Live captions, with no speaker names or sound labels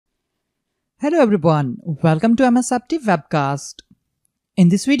Hello everyone, welcome to MS Aptiv Webcast. In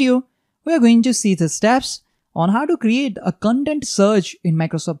this video, we are going to see the steps on how to create a content search in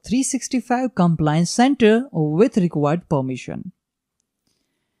Microsoft 365 Compliance Center with required permission.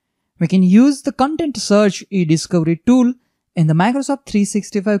 We can use the content search e-discovery tool in the Microsoft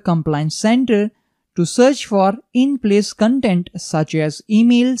 365 Compliance Center to search for in-place content such as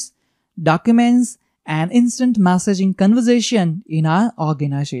emails, documents, and instant messaging conversation in our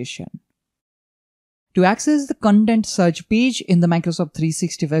organization. To access the content search page in the Microsoft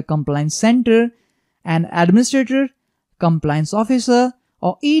 365 Compliance Center, an administrator, compliance officer,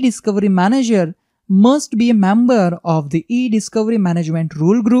 or e-discovery manager must be a member of the e-discovery management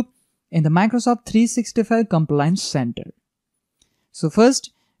rule group in the Microsoft 365 Compliance Center. So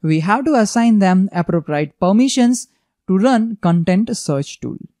first, we have to assign them appropriate permissions to run content search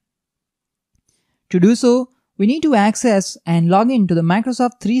tool. To do so, we need to access and log in to the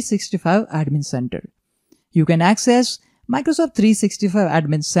Microsoft 365 Admin Center. You can access Microsoft 365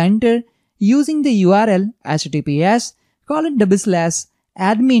 Admin Center using the URL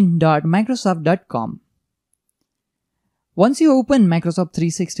https://admin.microsoft.com. Once you open Microsoft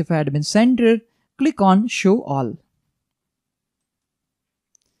 365 Admin Center, click on Show All.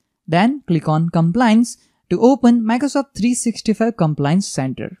 Then click on Compliance to open Microsoft 365 Compliance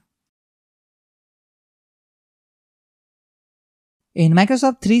Center. In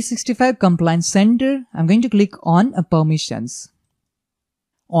Microsoft 365 Compliance Center, I'm going to click on Permissions.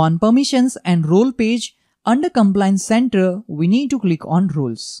 On Permissions and Role page, under Compliance Center, we need to click on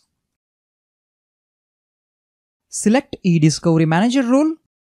Roles. Select eDiscovery Manager role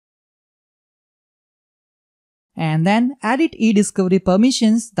and then edit eDiscovery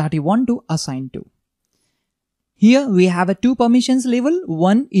permissions that you want to assign to. Here we have a two permissions level.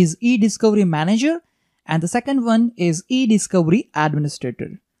 One is eDiscovery Manager and the second one is eDiscovery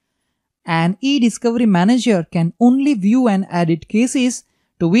Administrator. An eDiscovery Manager can only view and edit cases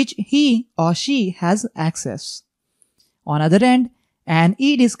to which he or she has access. On the other hand, an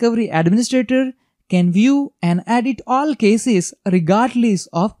eDiscovery Administrator can view and edit all cases regardless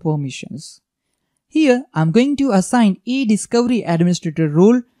of permissions. Here, I'm going to assign eDiscovery Administrator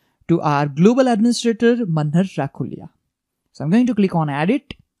role to our Global Administrator Manhar Rakhulia. So I'm going to click on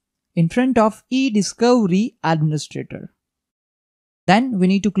Edit in front of eDiscovery Administrator. Then we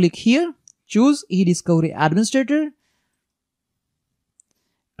need to click here, choose eDiscovery Administrator,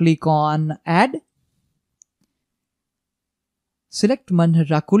 click on Add, select Manhar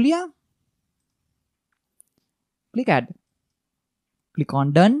Rakhulia, click Add, click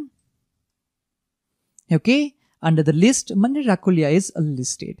on Done. Okay, under the list, Manhar Rakhulia is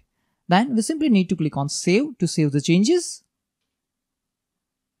listed. Then we simply need to click on Save to save the changes.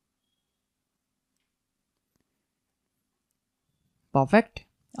 Perfect.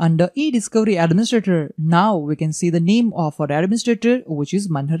 Under eDiscovery Administrator, now we can see the name of our administrator, which is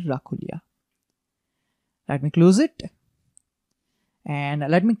Manhar Rakhulia. Let me close it. And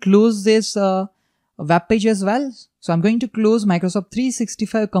let me close this web page as well. So I'm going to close Microsoft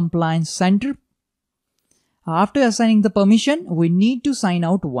 365 Compliance Center. After assigning the permission, we need to sign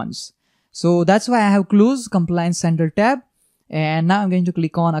out once. So that's why I have closed Compliance Center tab. And now I'm going to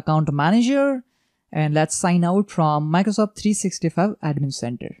click on Account Manager. And let's sign out from Microsoft 365 Admin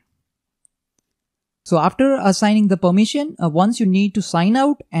Center. So after assigning the permission, once you need to sign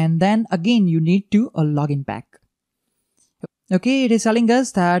out and then again you need to log in back. Okay, it is telling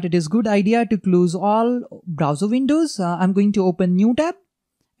us that it is good idea to close all browser windows. I'm going to open new tab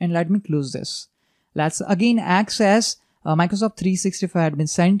and let me close this. Let's again access Microsoft 365 Admin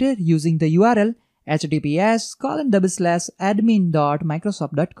Center using the URL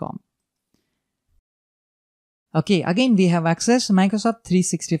https://admin.microsoft.com. Okay, again we have accessed Microsoft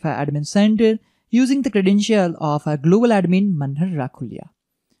 365 Admin Center using the credential of our global admin Manhar Rakhulia.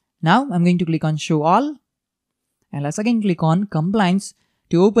 Now I'm going to click on Show All and let's again click on Compliance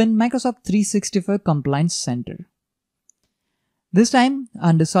to open Microsoft 365 Compliance Center. This time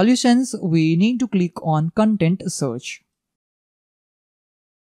under Solutions, we need to click on Content Search.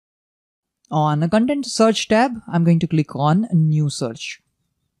 On the Content Search tab, I'm going to click on New Search.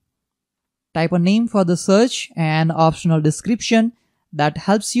 Type a name for the search and optional description that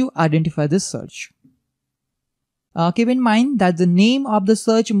helps you identify this search. Keep in mind that the name of the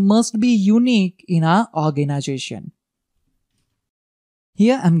search must be unique in our organization.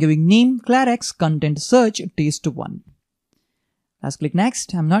 Here I'm giving name ClarX Content Search Test 1. Let's click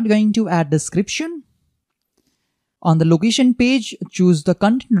Next. I'm not going to add description. On the location page, choose the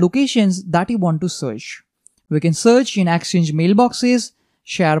content locations that you want to search. We can search in Exchange mailboxes,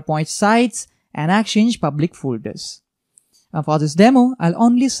 SharePoint sites, and Exchange public folders. For this demo, I'll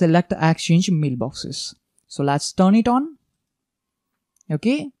only select Exchange mailboxes. So let's turn it on.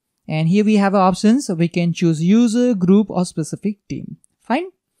 Okay, and here we have options. We can choose user, group, or specific team. Fine.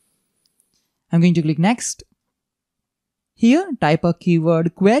 I'm going to click next. Here, type a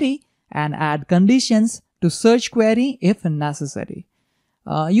keyword query and add conditions to search query if necessary.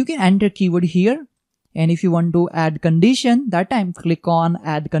 You can enter keyword here, and if you want to add condition, that time click on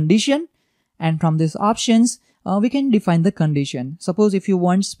add condition, and from these options we can define the condition. Suppose if you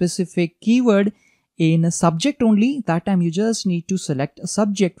want specific keyword in a subject only, that time you just need to select a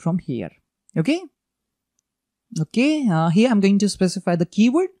subject from here. Okay, here I'm going to specify the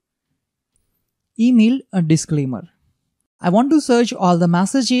keyword email a disclaimer. I want to search all the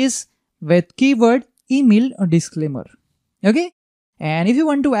messages with keyword email a disclaimer. Okay, and if you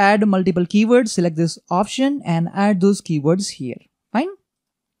want to add multiple keywords, select this option and add those keywords here. Fine.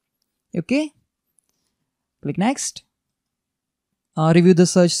 Okay, click next. Review the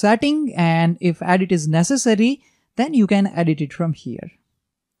search setting, and if edit is necessary, then you can edit it from here.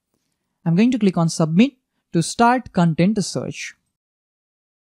 I'm going to click on submit to start content search.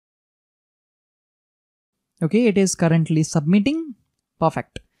 Okay, it is currently submitting.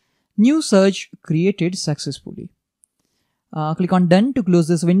 Perfect. New search created successfully. Click on done to close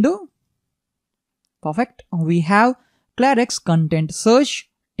this window. Perfect. We have Clarex content search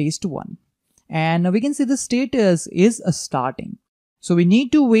test 1, and we can see the status is starting. So we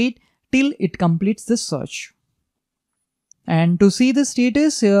need to wait till it completes the search. And to see the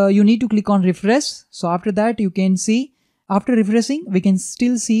status, you need to click on refresh. So after that, you can see, after refreshing, we can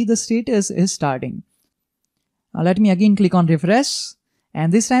still see the status is starting. Let me again click on refresh,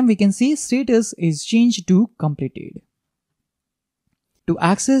 and this time we can see status is changed to completed. To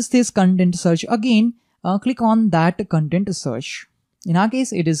access this content search again, click on that content search. In our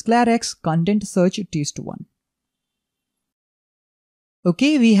case, it is Clarex content search test 1.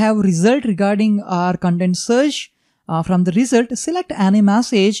 Okay, we have result regarding our content search. From the result, select any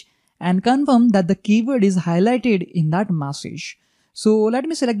message and confirm that the keyword is highlighted in that message. So let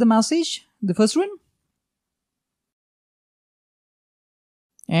me select the message, the first one.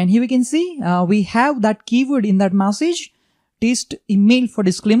 And here we can see we have that keyword in that message, test email for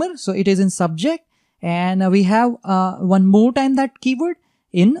disclaimer. So it is in subject, and we have one more time that keyword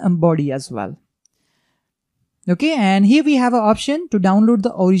in body as well. Okay, and here we have an option to download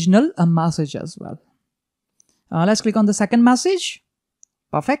the original message as well. Let's click on the second message.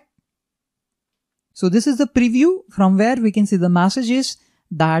 Perfect. So this is the preview from where we can see the messages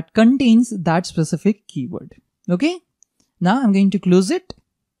that contains that specific keyword. Okay, now I'm going to close it.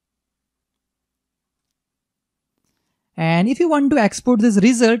 And if you want to export this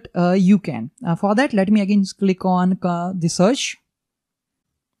result, you can. For that, let me again click on the search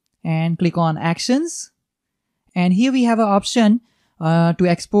and click on actions. And here we have an option to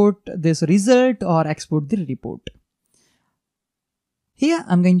export this result or export the report. Here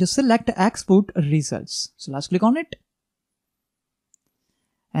I'm going to select export results. So let's click on it.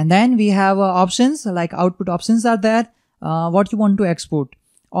 And then we have options like output options are there. What you want to export.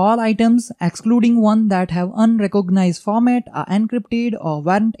 All items excluding one that have unrecognized format are encrypted or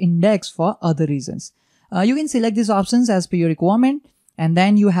weren't indexed for other reasons. You can select these options as per your requirement, and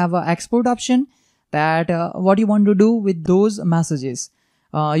then you have an export option that what you want to do with those messages.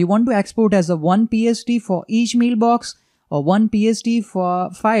 You want to export as a 1 PST for each mailbox, or 1 PST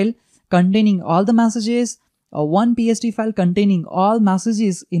for file containing all the messages, or 1 PST file containing all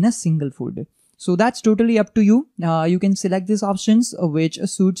messages in a single folder. So that's totally up to you. You can select these options which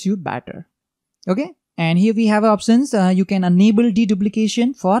suits you better. Okay, and here we have options. You can enable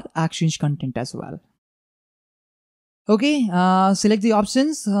deduplication for Exchange content as well. Okay, select the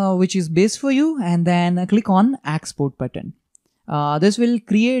options which is best for you, and then click on export button. This will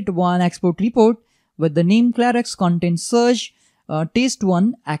create one export report with the name Clarex content search test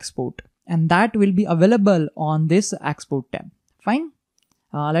 1 export, and that will be available on this export tab. Fine.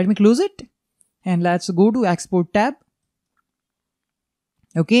 Let me close it. And let's go to export tab.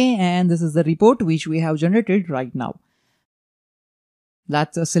 Okay, and this is the report which we have generated right now.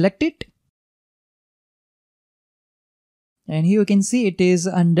 Let's select it. And here you can see it is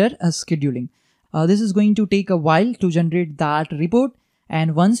under scheduling. This is going to take a while to generate that report.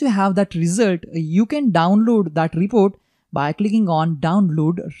 And once you have that result, you can download that report by clicking on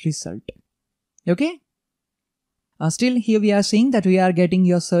download result. Okay. Still here we are saying that we are getting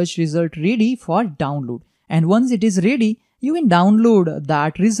your search result ready for download, and once it is ready, you can download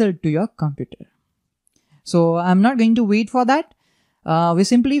that result to your computer. So I'm not going to wait for that.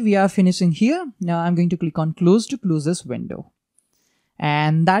 We are finishing here. Now I'm going to click on close to close this window.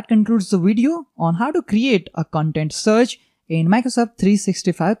 And that concludes the video on how to create a content search in Microsoft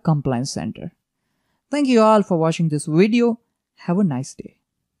 365 Compliance Center. Thank you all for watching this video. Have a nice day.